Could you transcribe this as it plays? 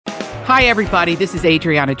Hi, everybody. This is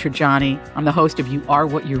Adriana Trajani. I'm the host of You Are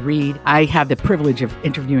What You Read. I have the privilege of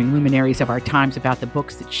interviewing luminaries of our times about the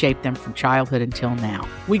books that shaped them from childhood until now.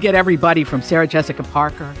 We get everybody from Sarah Jessica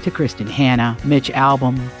Parker to Kristen Hanna, Mitch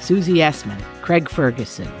Albom, Susie Essman, Craig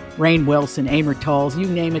Ferguson, Rainn Wilson, Amor Tolls, you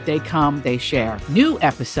name it, they come, they share. New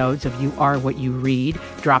episodes of You Are What You Read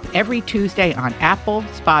drop every Tuesday on Apple,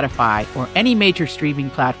 Spotify, or any major streaming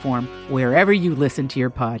platform wherever you listen to your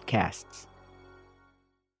podcasts.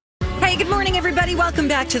 Hey, good morning, everybody. Welcome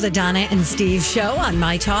back to the Donna and Steve Show on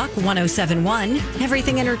My Talk 107.1,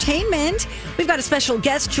 Everything Entertainment. We've got a special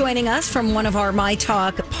guest joining us from one of our My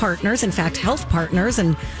Talk partners, in fact, health partners,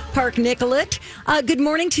 and Park Nicollet. Good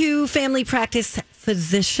morning to family practice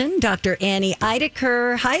physician, Dr. Annie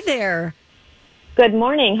Ideker. Hi there. Good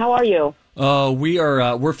morning. How are you?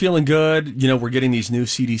 We're feeling good. You know, we're getting these new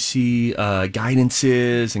CDC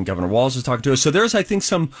guidances, and Governor Walz is talking to us. So there's, I think,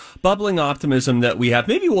 some bubbling optimism that we have.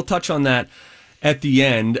 Maybe we'll touch on that at the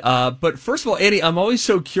end. But first of all, Annie, I'm always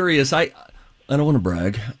so curious. I don't want to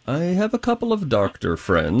brag. I have a couple of doctor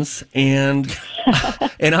friends, and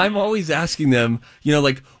and I'm always asking them, you know,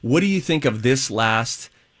 like, what do you think of this last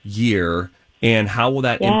year? And how will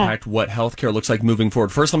that impact what healthcare looks like moving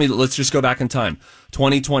forward? First, let's just go back in time.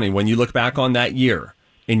 2020, when you look back on that year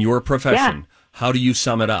in your profession, how do you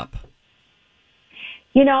sum it up?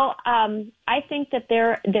 You know, I think that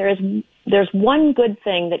there's one good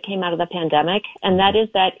thing that came out of the pandemic, and that is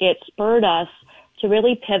that it spurred us to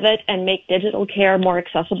really pivot and make digital care more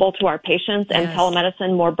accessible to our patients and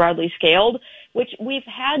telemedicine more broadly scaled, which we've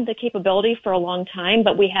had the capability for a long time,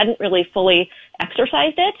 but we hadn't really fully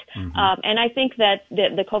exercised it. And I think that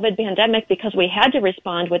the COVID pandemic, because we had to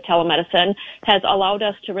respond with telemedicine, has allowed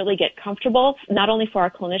us to really get comfortable, not only for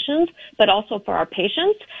our clinicians, but also for our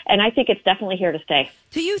patients. And I think it's definitely here to stay.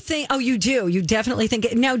 Do you think, oh, you do? You definitely think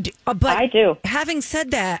it. Now, but I do. Having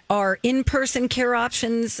said that, are in-person care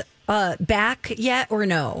options back yet or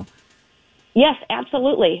no? Yes,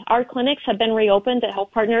 absolutely. Our clinics have been reopened at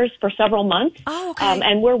Health Partners for several months. Oh, okay.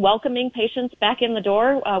 And we're welcoming patients back in the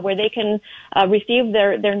door where they can receive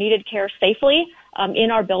their needed care safely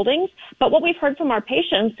in our buildings. But what we've heard from our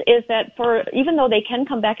patients is that even though they can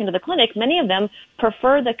come back into the clinic, many of them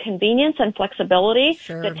prefer the convenience and flexibility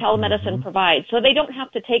that telemedicine provides. So they don't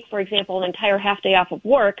have to take, for example, an entire half day off of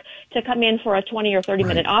work to come in for a 20 or 30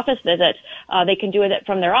 minute office visit. They can do it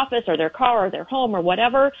from their office or their car or their home or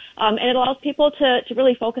whatever. And it allows people to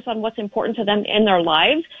really focus on what's important to them in their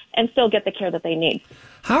lives and still get the care that they need.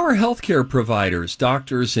 How are healthcare providers,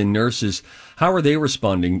 doctors and nurses, how are they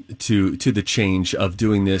responding to the change of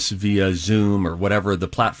doing this via Zoom or whatever the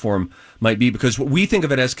platform might be? Because we think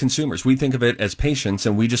of it as consumers. We think of it as patients,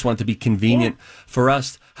 and we just want it to be convenient for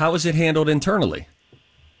us. How is it handled internally?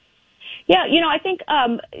 Yeah, you know, I think,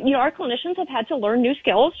 our clinicians have had to learn new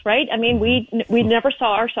skills, right? I mean, we never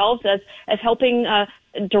saw ourselves as helping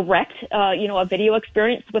direct, a video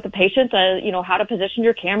experience with a patient, how to position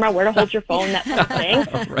your camera, where to hold your phone, that kind of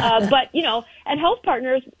thing. But, at Health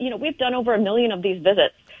Partners, we've done over 1 million of these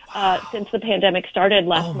visits. Since the pandemic started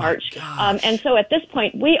last March. And so at this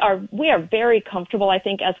point, we are very comfortable, I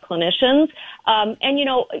think, as clinicians. And,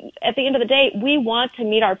 at the end of the day, we want to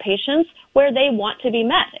meet our patients where they want to be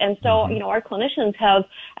met. And so, our clinicians have,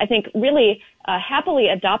 I think, really happily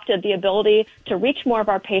adopted the ability to reach more of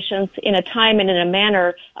our patients in a time and in a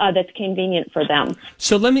manner that's convenient for them.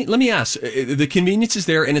 So let me ask, the convenience is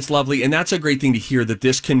there and it's lovely, and that's a great thing to hear that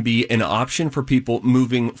this can be an option for people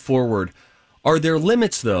moving forward. Are there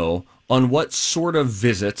limits, though, on what sort of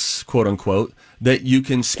visits, quote unquote, that you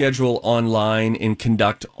can schedule online and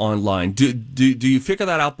conduct online? Do you figure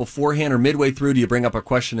that out beforehand or midway through? Do you bring up a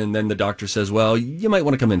question and then the doctor says, well, you might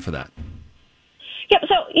want to come in for that? Yeah,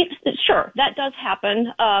 so sure, that does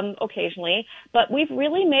happen occasionally, but we've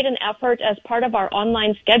really made an effort as part of our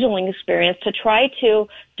online scheduling experience to try to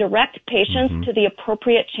direct patients to the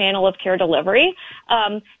appropriate channel of care delivery.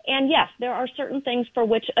 And yes, there are certain things for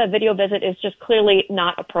which a video visit is just clearly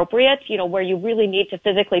not appropriate, where you really need to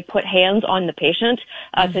physically put hands on the patient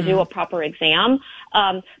to do a proper exam.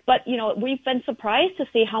 But, we've been surprised to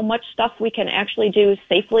see how much stuff we can actually do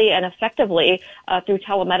safely and effectively through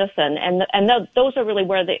telemedicine. And those are really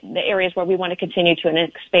where the areas where we want to continue to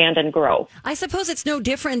expand and grow. I suppose it's no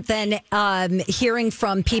different than hearing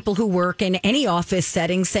from people who work in any office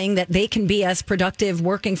setting saying that they can be as productive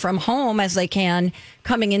working from home as they can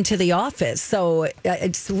coming into the office. So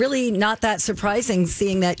it's really not that surprising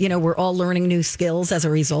seeing that, we're all learning new skills as a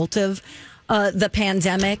result of the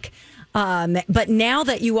pandemic. But now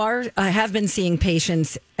that you have been seeing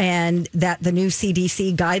patients and that the new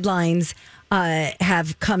CDC guidelines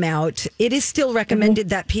have come out. It is still recommended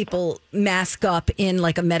that people mask up in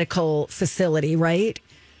like a medical facility, right?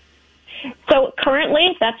 So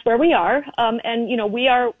currently, that's where we are, and we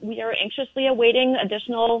are anxiously awaiting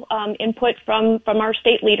additional input from our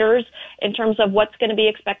state leaders in terms of what's going to be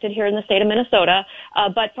expected here in the state of Minnesota.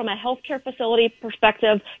 But from a healthcare facility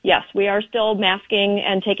perspective, yes, we are still masking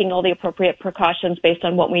and taking all the appropriate precautions based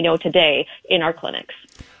on what we know today in our clinics.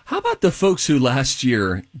 How about the folks who last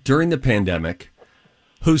year during the pandemic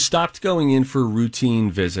who stopped going in for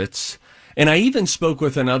routine visits? And I even spoke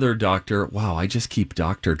with another doctor. Wow, I just keep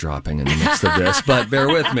doctor dropping in the midst of this, but bear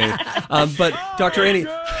with me. But Dr. Annie,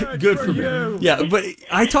 good for you. Yeah, but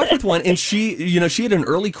I talked with one, and she had an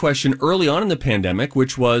early question early on in the pandemic,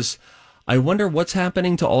 which was, I wonder what's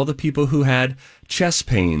happening to all the people who had chest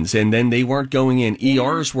pains, and then they weren't going in,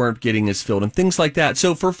 ERs weren't getting as filled, and things like that.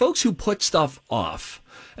 So for folks who put stuff off,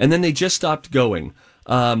 and then they just stopped going,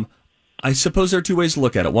 I suppose there are two ways to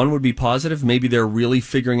look at it. One would be positive. Maybe they're really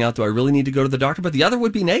figuring out, do I really need to go to the doctor? But the other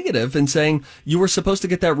would be negative and saying, you were supposed to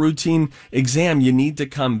get that routine exam. You need to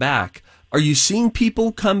come back. Are you seeing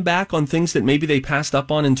people come back on things that maybe they passed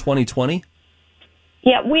up on in 2020?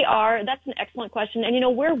 Yeah, we are. That's an excellent question. And,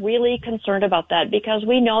 we're really concerned about that because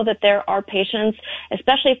we know that there are patients,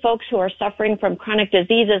 especially folks who are suffering from chronic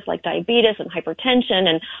diseases like diabetes and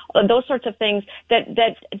hypertension and those sorts of things that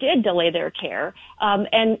did delay their care.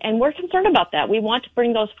 And we're concerned about that. We want to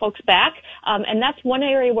bring those folks back. And that's one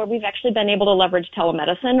area where we've actually been able to leverage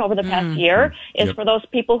telemedicine over the past year is for those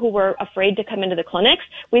people who were afraid to come into the clinics.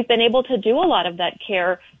 We've been able to do a lot of that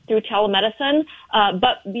care through telemedicine.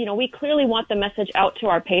 But we clearly want the message out to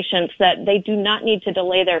our patients that they do not need to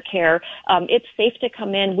delay their care. It's safe to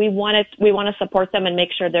come in. We want to support them and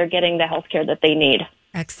make sure they're getting the health care that they need.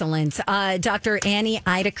 Excellent. Dr. Annie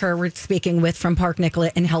Ideker, we're speaking with from Park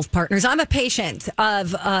Nicollet and Health Partners. I'm a patient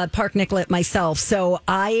of Park Nicollet myself, so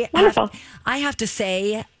I have to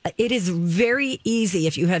say it is very easy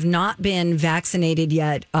if you have not been vaccinated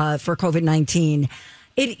yet for COVID-19.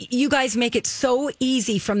 You guys make it so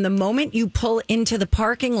easy from the moment you pull into the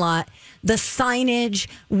parking lot, the signage,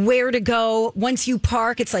 where to go. Once you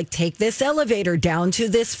park, it's like, take this elevator down to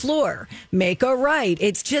this floor, make a right.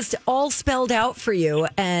 It's just all spelled out for you.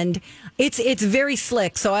 And it's very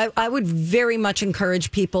slick. So I would very much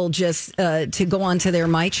encourage people just to go onto their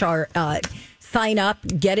MyChart, sign up,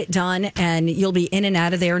 get it done, and you'll be in and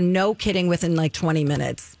out of there. No kidding, within like 20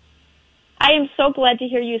 minutes. I am so glad to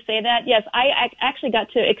hear you say that. Yes, I actually got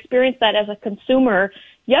to experience that as a consumer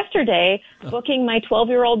yesterday, booking my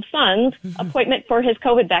 12-year-old son's appointment for his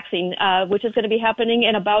COVID vaccine, which is going to be happening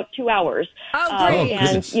in about 2 hours. Oh, great.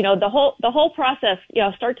 And, the whole process,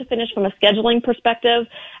 start to finish from a scheduling perspective,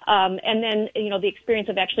 and then, the experience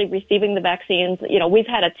of actually receiving the vaccines. We've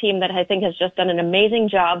had a team that I think has just done an amazing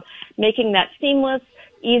job making that seamless,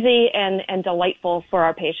 easy, and delightful for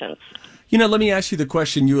our patients. Let me ask you the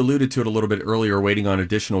question. You alluded to it a little bit earlier, waiting on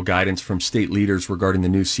additional guidance from state leaders regarding the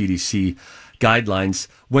new CDC guidelines.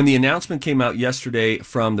 When the announcement came out yesterday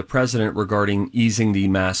from the president regarding easing the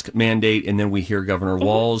mask mandate, and then we hear Governor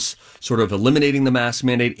Walz sort of eliminating the mask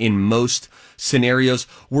mandate in most scenarios,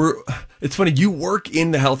 it's funny, you work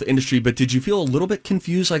in the health industry, but did you feel a little bit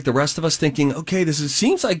confused like the rest of us, thinking, okay,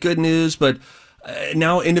 seems like good news, but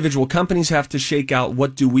now individual companies have to shake out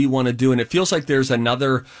what do we want to do, and it feels like there's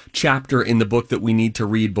another chapter in the book that we need to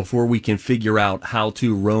read before we can figure out how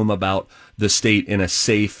to roam about the state in a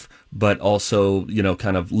safe but also,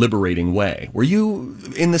 kind of liberating way. Were you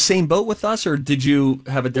in the same boat with us, or did you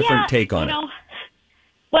have a different take on it?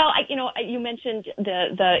 Well, you mentioned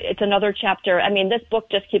it's another chapter. I mean, this book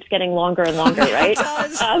just keeps getting longer and longer, right?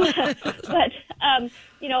 I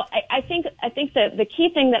think that the key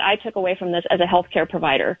thing that I took away from this as a healthcare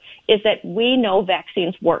provider is that we know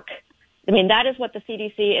vaccines work. I mean, that is what the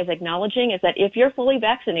CDC is acknowledging, is that if you're fully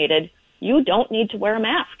vaccinated, you don't need to wear a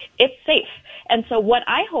mask. It's safe. And so what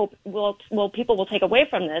I hope people will take away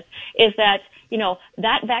from this is that,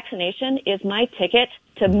 that vaccination is my ticket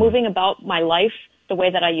to moving about my life the way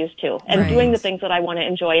that I used to, and doing the things that I want to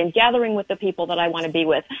enjoy, and gathering with the people that I want to be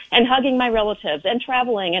with, and hugging my relatives, and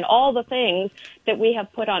traveling, and all the things that we have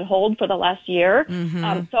put on hold for the last year.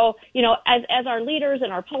 So, as our leaders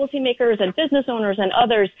and our policymakers and business owners and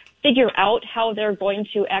others figure out how they're going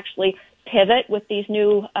to actually pivot with these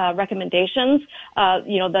new recommendations,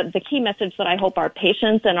 the key message that I hope our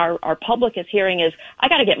patients and our public is hearing is, I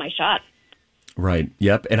got to get my shot. Right.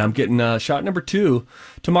 Yep. And I'm getting shot number 2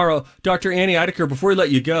 tomorrow. Dr. Annie Ideker, before we let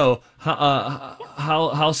you go,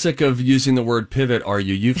 how sick of using the word pivot are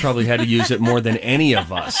you? You've probably had to use it more than any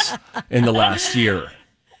of us in the last year.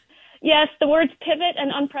 Yes, the words pivot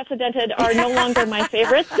and unprecedented are no longer my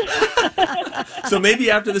favorites. So maybe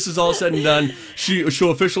after this is all said and done, she'll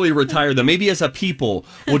officially retire them. Maybe as a people,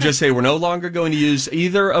 we'll just say we're no longer going to use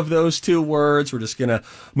either of those two words. We're just going to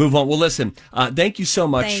move on. Well, listen, thank you so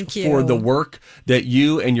much for the work that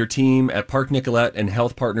you and your team at Park Nicollet and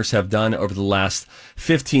Health Partners have done over the last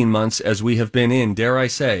 15 months as we have been in, dare I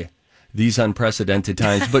say, these unprecedented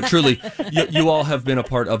times. But truly, you all have been a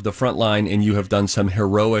part of the front line, and you have done some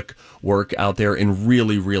heroic work out there and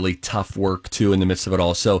really, really tough work, too, in the midst of it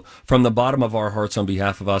all. So from the bottom of our hearts, on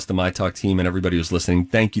behalf of us, the My Talk team, and everybody who's listening,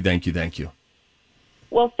 thank you, thank you, thank you.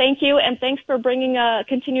 Well, thank you, and thanks for bringing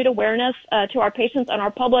continued awareness to our patients and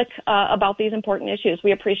our public about these important issues.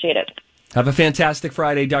 We appreciate it. Have a fantastic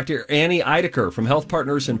Friday. Dr. Annie Eidecker from Health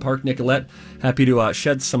Partners in Park Nicollet. Happy to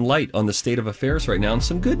shed some light on the state of affairs right now and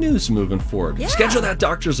some good news moving forward. Yeah. Schedule that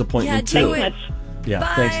doctor's appointment, too. Do it. Yeah,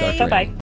 Bye. thanks, Dr. Bye-bye. Annie.